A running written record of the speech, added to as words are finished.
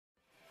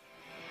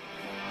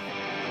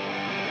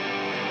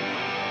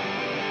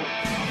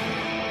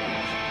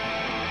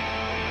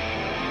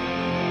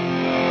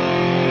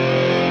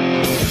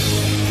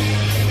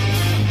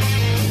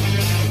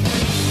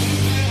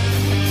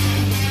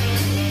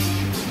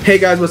Hey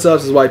guys, what's up?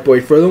 This is White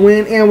Boy for the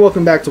win, and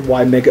welcome back to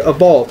Why Mega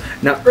Evolve.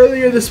 Now,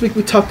 earlier this week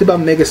we talked about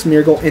Mega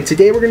Smeargle, and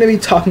today we're going to be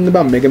talking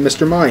about Mega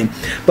Mr. Mime.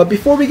 But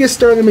before we get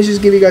started, let me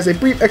just give you guys a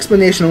brief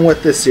explanation on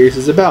what this series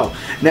is about.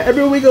 Now,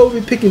 every week I will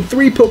be picking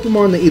 3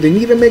 Pokemon that either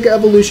need a Mega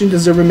Evolution,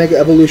 deserve a Mega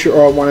Evolution,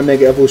 or I want a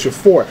Mega Evolution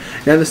for.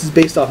 Now, this is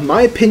based off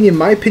my opinion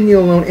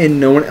alone, and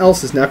no one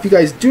else's. Now, if you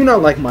guys do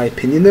not like my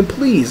opinion, then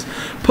please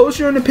post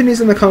your own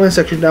opinions in the comment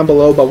section down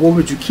below about what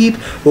would you keep,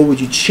 what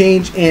would you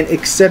change, and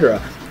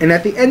etc. And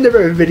at the end of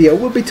every video,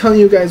 we'll be telling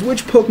you guys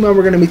which Pokemon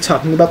we're going to be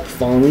talking about the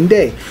following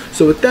day.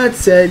 So with that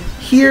said,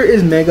 here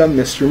is Mega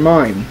Mr.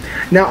 Mime.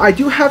 Now, I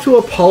do have to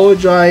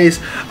apologize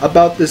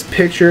about this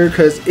picture,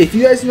 because if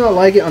you guys do not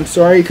like it, I'm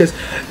sorry, because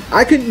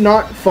I could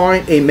not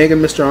find a Mega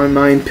Mr.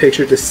 Mime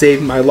picture to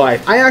save my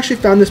life. I actually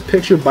found this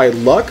picture by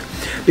luck,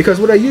 because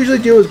what I usually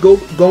do is go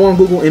on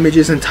Google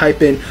Images and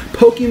type in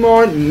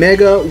Pokemon,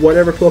 Mega,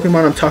 whatever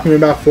Pokemon I'm talking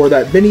about for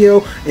that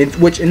video,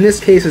 which in this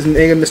case is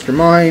Mega Mr.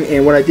 Mime,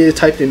 and what I did is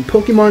typed in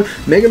Pokemon,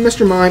 Mega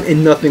Mr. Mime,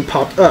 and nothing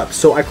popped up.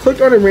 So I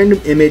clicked on a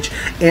random image,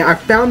 and I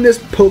found this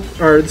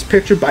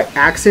picture by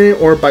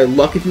accident, or by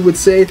luck if you would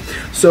say.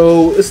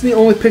 So this is the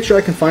only picture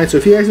I can find, so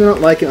if you guys do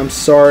not like it, I'm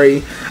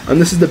sorry.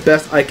 This is the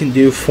best I can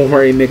do for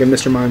a Mega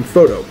Mr. Mime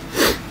photo.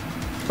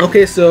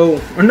 Okay,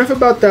 so enough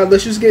about that,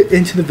 let's just get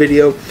into the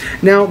video.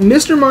 Now,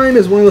 Mr. Mime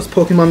is one of those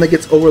Pokemon that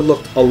gets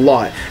overlooked a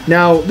lot.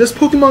 Now, this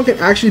Pokemon can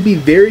actually be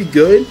very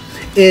good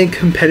in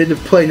competitive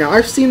play. Now,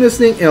 I've seen this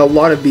thing in a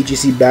lot of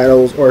VGC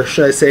battles, or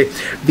should I say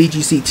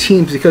VGC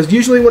teams, because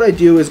usually what I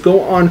do is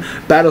go on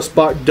battle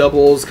spot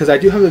doubles, because I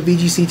do have a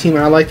VGC team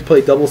and I like to play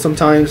doubles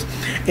sometimes,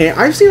 and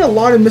I've seen a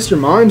lot of Mr.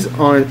 Mimes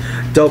on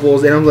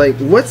doubles, and I'm like,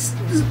 what's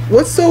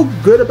so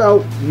good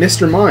about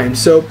Mr. Mime?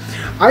 So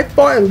I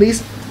fought at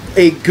least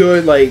a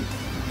good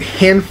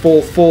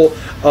handful full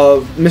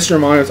of Mr.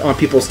 Mimes on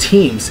people's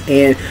teams,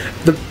 and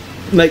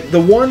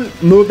the one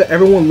move that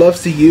everyone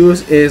loves to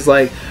use is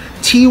like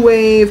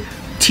T-Wave,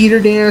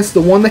 Teeter Dance,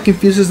 the one that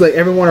confuses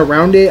everyone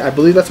around it. I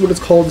believe that's what it's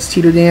called, is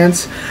Teeter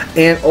Dance,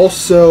 and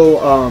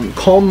also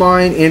Calm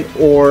Mind and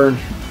or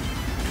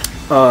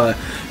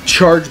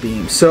Charge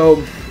Beam.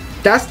 So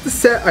that's the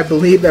set I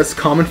believe that's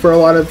common for a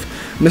lot of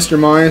Mr.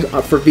 Mime.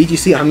 For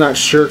VGC, I'm not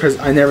sure, because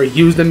I never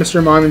used a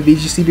Mr. Mime in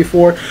VGC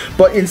before,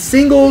 but in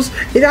singles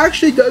it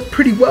actually does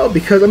pretty well,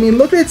 because I mean,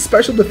 look at its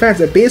special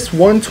defense. At base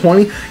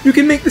 120 you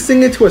can make this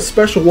thing into a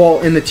special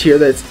wall in the tier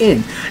that it's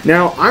in.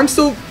 Now, I'm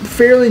still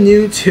fairly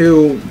new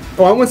to,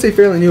 I wouldn't say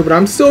fairly new, but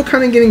I'm still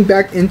kind of getting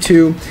back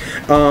into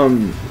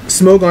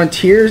Smogon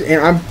tiers,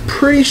 and I'm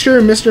pretty sure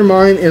Mr.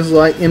 Mime is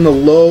in the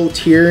low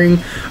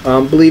tiering.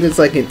 Believe it's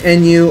like an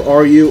NU,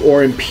 RU,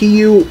 or in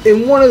PU,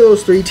 in one of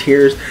those 3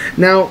 tiers.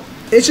 Now,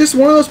 it's just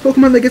one of those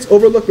Pokemon that gets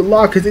overlooked a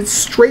lot because it's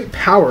straight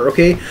power,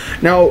 okay?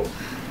 Now,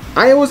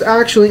 I was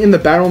actually in the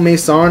Battle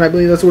Maison, I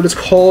believe that's what it's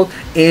called,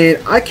 and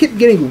I kept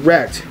getting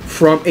wrecked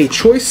from a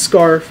Choice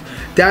Scarf,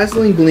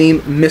 Dazzling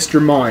Gleam,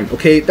 Mr. Mime,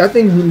 okay? That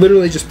thing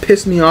literally just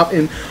pissed me off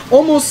and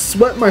almost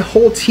swept my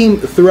whole team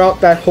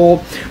throughout that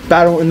whole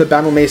battle in the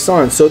Battle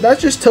Maison. So that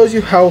just tells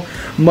you how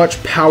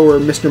much power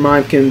Mr.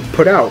 Mime can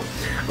put out,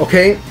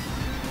 okay?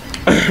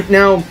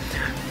 Now,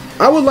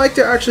 I would like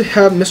to actually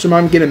have Mr.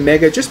 Mime get a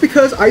Mega, just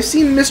because I've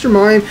seen Mr.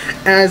 Mime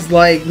as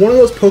one of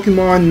those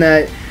Pokemon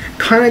that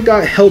kind of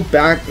got held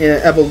back in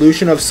an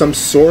evolution of some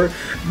sort,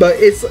 but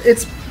it's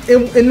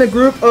in the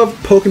group of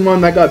Pokemon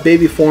that got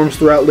baby forms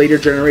throughout later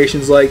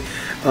generations, like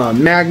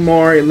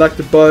Magmar,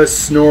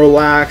 Electabuzz,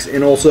 Snorlax,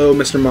 and also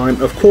Mr. Mime,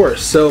 of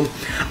course. So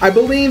I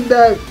believe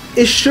that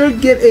it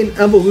should get an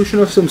evolution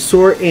of some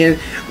sort, and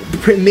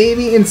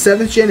maybe in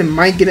 7th gen it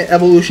might get an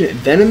evolution and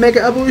then a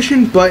Mega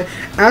Evolution, but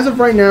as of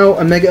right now,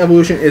 a Mega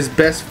Evolution is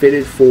best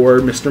fitted for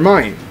Mr.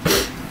 Mime.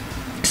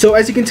 So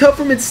as you can tell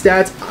from its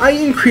stats, I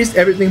increased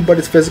everything but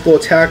its physical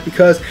attack,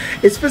 because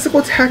its physical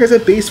attack is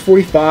at base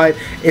 45.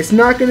 It's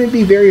not going to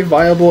be very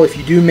viable if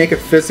you do make a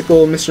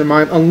physical Mr.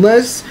 Mime,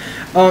 unless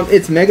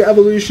its Mega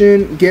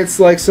Evolution gets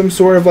some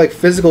sort of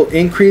physical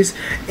increase,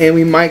 and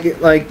we might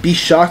get be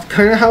shocked,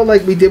 kind of how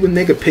we did with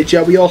Mega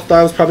Pidgeot. We all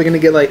thought it was probably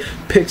going to get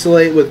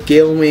Pixelate with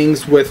Gale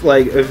Wings with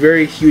a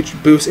very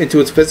huge boost into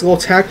its physical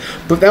attack,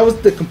 but that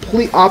was the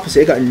complete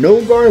opposite. It got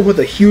No Guard with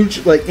a huge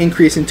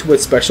increase into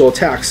its special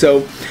attack.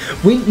 So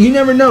you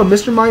never know,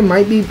 Mr. Mime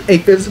might be a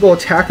physical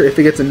attacker if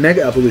it gets a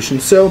Mega Evolution.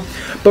 So,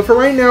 but for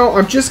right now,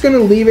 I'm just going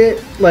to leave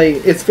it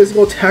its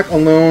physical attack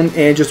alone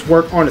and just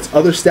work on its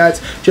other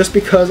stats, just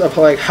because of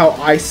how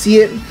I see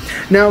it.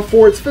 Now,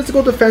 for its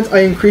physical defense,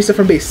 I increased it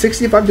from base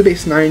 65 to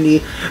base 90.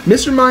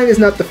 Mr. Mime is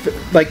not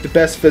the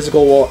best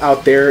physical wall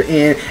out there,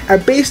 and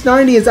at base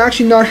 90 is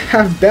actually not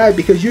half bad,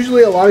 because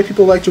usually a lot of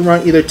people like to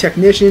run either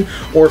Technician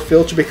or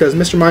Filter, because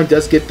Mr. Mime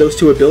does get those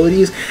 2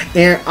 abilities,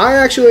 and I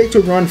actually like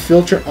to run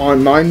Filter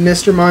on my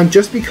Mr. Mime,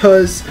 just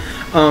because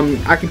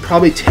I can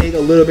probably take a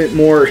little bit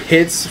more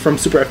hits from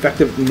super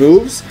effective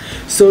moves.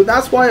 So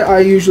that's why I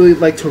usually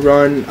like to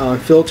run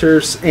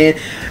filters, and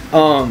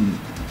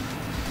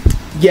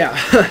yeah.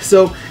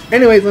 So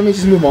anyways, let me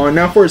just move on.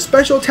 Now for his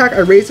special attack, I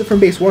raised it from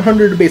base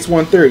 100 to base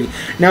 130.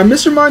 Now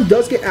Mr. Mime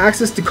does get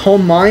access to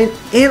Calm Mind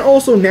and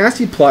also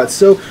Nasty Plot.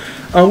 So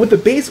with the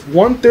base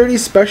 130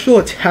 special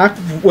attack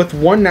with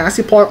one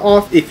Nasty Plot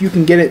off, if you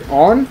can get it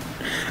on,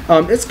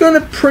 it's going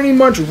to pretty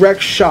much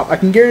wreck shop. I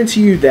can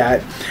guarantee you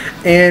that.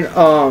 And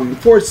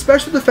for its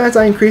special defense,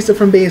 I increased it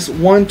from base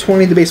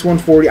 120 to base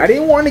 140. I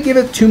didn't want to give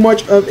it too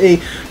much of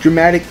a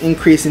dramatic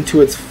increase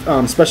into its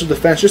special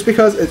defense, just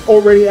because it's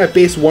already at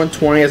base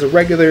 120 as a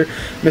regular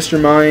Mr.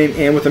 Mime.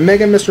 And with a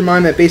Mega Mr.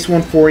 Mime at base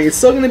 140, it's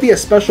still going to be a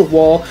special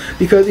wall,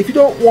 because if you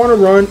don't want to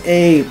run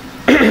a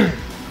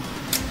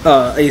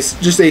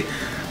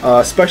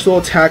special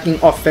attacking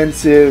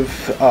offensive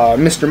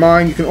Mr.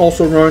 Mime, you can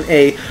also run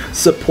a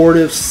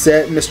supportive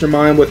set Mr.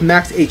 Mime with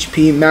max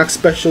HP, max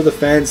special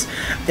defense,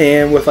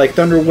 and with like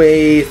Thunder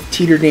Wave,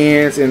 Teeter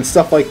Dance, and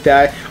stuff like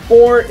that.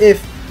 Or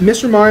if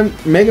Mr. Mime,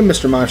 Mega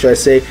Mr. Mime should I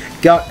say,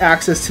 got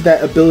access to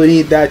that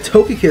ability that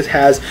Togekiss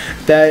has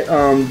that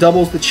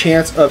doubles the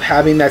chance of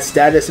having that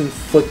status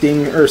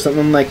inflicting or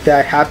something like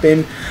that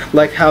happen,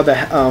 like how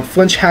the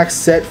flinch hack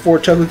set for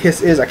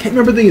Togekiss is. I can't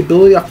remember the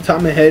ability off the top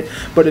of my head,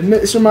 but if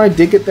Mr. Mime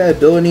did get that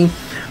ability,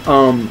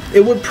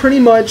 it would pretty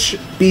much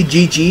be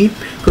GG,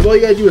 because all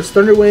you gotta do is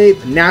Thunder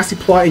Wave, Nasty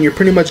Plot, and you're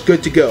pretty much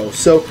good to go.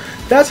 So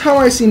that's how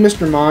I see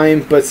Mr.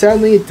 Mime, but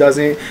sadly it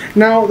doesn't.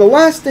 Now the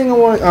last thing I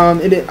want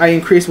I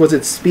increased was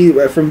its speed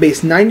from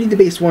base 90 to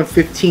base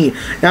 115.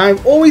 Now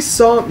I've always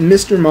saw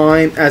Mr.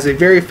 Mime as a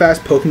very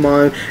fast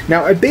Pokemon.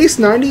 Now at base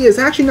 90 is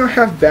actually not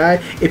half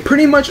bad. It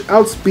pretty much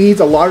outspeeds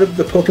a lot of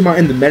the Pokemon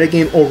in the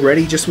metagame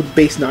already just with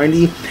base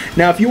 90.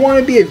 Now if you want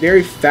to be a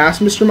very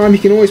fast Mr. Mime, you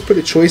can always put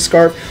a Choice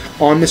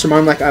Scarf on Mr.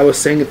 Mime, like I was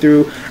saying it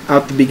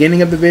throughout the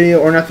beginning of the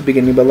video, or not the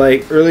beginning, but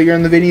like earlier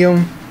in the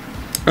video.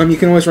 You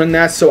can always run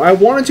that. So I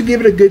wanted to give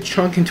it a good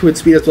chunk into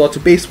its speed as well, to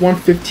base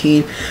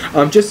 115,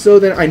 just so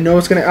that I know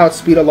it's going to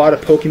outspeed a lot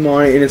of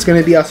Pokemon, and it's going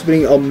to be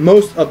outspeeding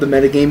most of the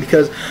metagame,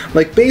 because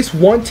like base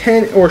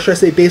 110, or should I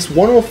say base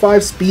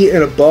 105 speed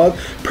and above,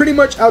 pretty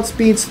much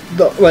outspeeds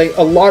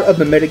a lot of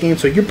the metagame,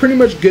 so you're pretty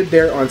much good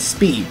there on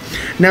speed.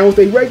 Now with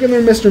a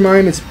regular Mr.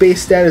 Mime, its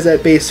base stat is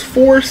at base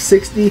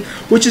 460,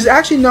 which is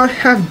actually not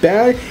half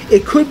bad.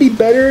 It could be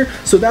better,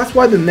 so that's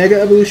why the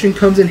Mega Evolution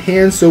comes in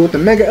hand. So with the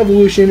Mega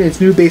Evolution,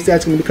 its new base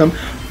stat's going to become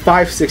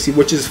 560,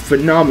 which is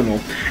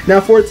phenomenal. Now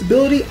for its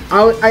ability,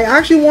 I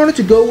actually wanted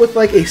to go with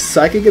like a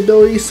psychic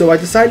ability, so I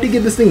decided to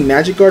give this thing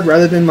Magic Guard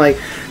rather than like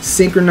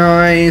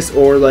Synchronize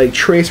or like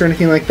Trace or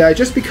anything like that,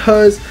 just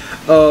because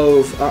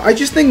of I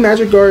just think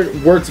Magic Guard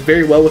works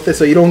very well with it,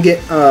 so you don't get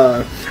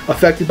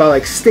affected by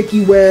like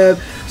Sticky Web,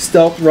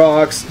 Stealth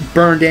Rocks,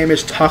 Burn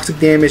damage, Toxic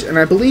damage, and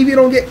I believe you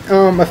don't get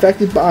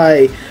affected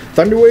by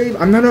Thunder Wave.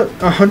 I'm not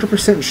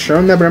 100% sure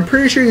on that, but I'm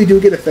pretty sure you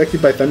do get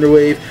affected by Thunder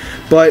Wave.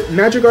 But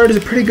Magic Guard is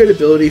a pretty good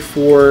ability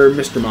for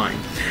Mr. Mime.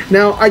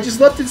 Now, I just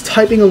left its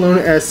typing alone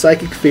as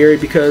Psychic Fairy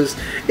because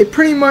it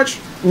pretty much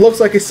looks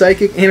like a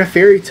Psychic and a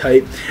Fairy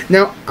type.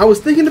 Now, I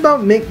was thinking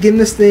about getting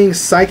this thing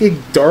Psychic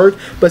Dark,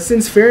 but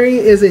since Fairy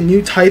is a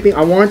new typing,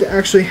 I wanted to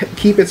actually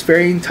keep its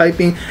Fairy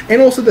typing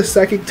and also the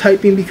Psychic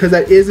typing, because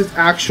that is its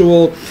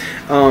actual,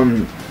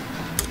 I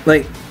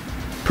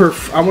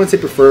wouldn't say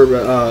prefer,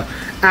 but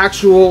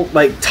actual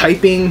like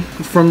typing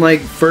from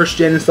like first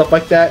gen and stuff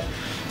like that.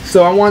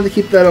 So I wanted to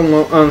keep that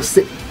alone,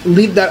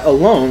 leave that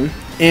alone,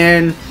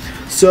 and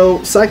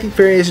so Psychic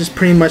Fairy is just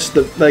pretty much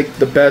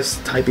the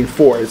best typing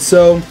for it.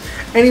 So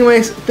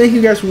anyways, thank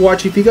you guys for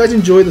watching. If you guys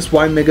enjoyed this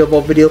Y Mega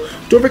Evolve video,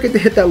 don't forget to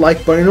hit that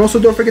like button, and also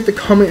don't forget to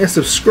comment and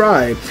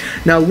subscribe.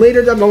 Now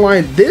later down the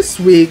line this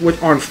week, which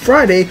on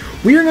Friday,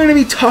 we are going to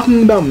be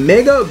talking about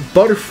Mega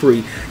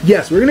Butterfree.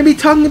 Yes, we're going to be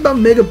talking about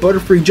Mega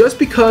Butterfree, just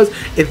because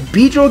if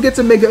Beedrill gets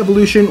a Mega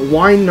Evolution,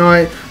 why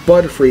not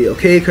Butterfree,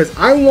 okay? Because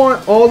I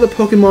want all the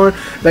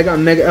Pokemon that got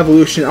Mega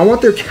Evolution, I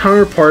want their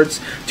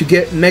counterparts to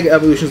get Mega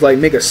Evolutions, like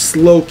Mega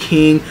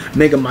Slowking,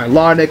 Mega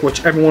Milotic,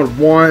 which everyone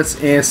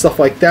wants, and stuff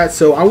like that.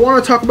 So I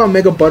want to talk about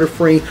Mega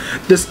Butterfree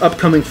this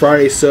upcoming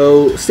Friday,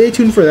 so stay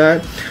tuned for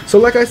that. So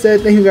like I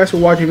said, thank you guys for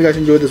watching. If you guys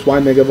enjoyed this Y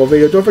Mega Evolve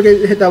video, don't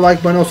forget to hit that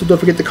like button. Also, don't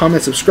forget to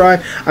comment,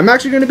 subscribe. I'm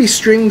actually going to be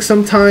streaming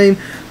sometime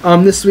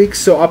this week,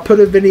 so I'll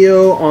put a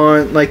video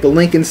on like the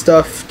link and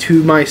stuff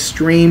to my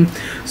stream.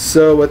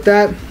 So with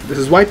that, this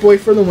is White Boy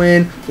for the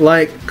win.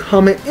 Like,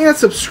 comment, and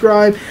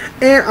subscribe,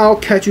 and I'll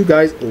catch you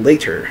guys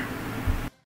later.